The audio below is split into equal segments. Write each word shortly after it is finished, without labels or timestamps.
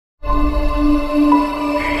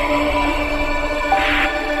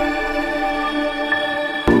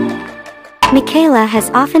Mikaela has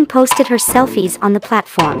often posted her selfies on the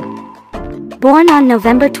platform. Born on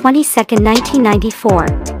November 22, 1994,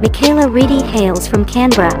 Mikaela Reidy hails from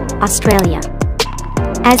Canberra, Australia.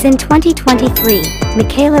 As in 2023,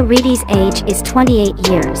 Mikaela Reidy's age is 28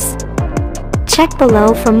 years. Check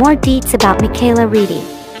below for more deets about Mikaela Reidy.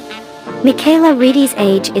 Mikaela Reidy's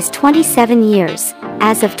age is 27 years,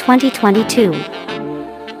 as of 2022.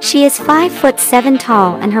 She is 5'7"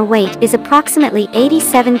 tall and her weight is approximately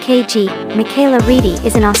 87 kg. Mikaela Reidy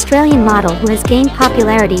is an Australian model who has gained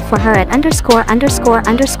popularity for her at ______MK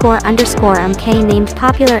named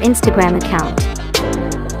popular Instagram account.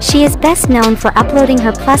 She is best known for uploading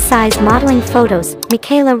her plus-size modeling photos.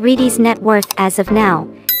 Mikaela Reidy's net worth as of now,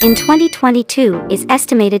 in 2022, is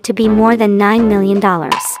estimated to be more than $9 million.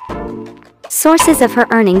 Sources of her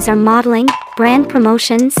earnings are modeling, brand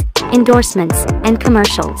promotions, endorsements, and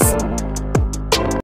commercials.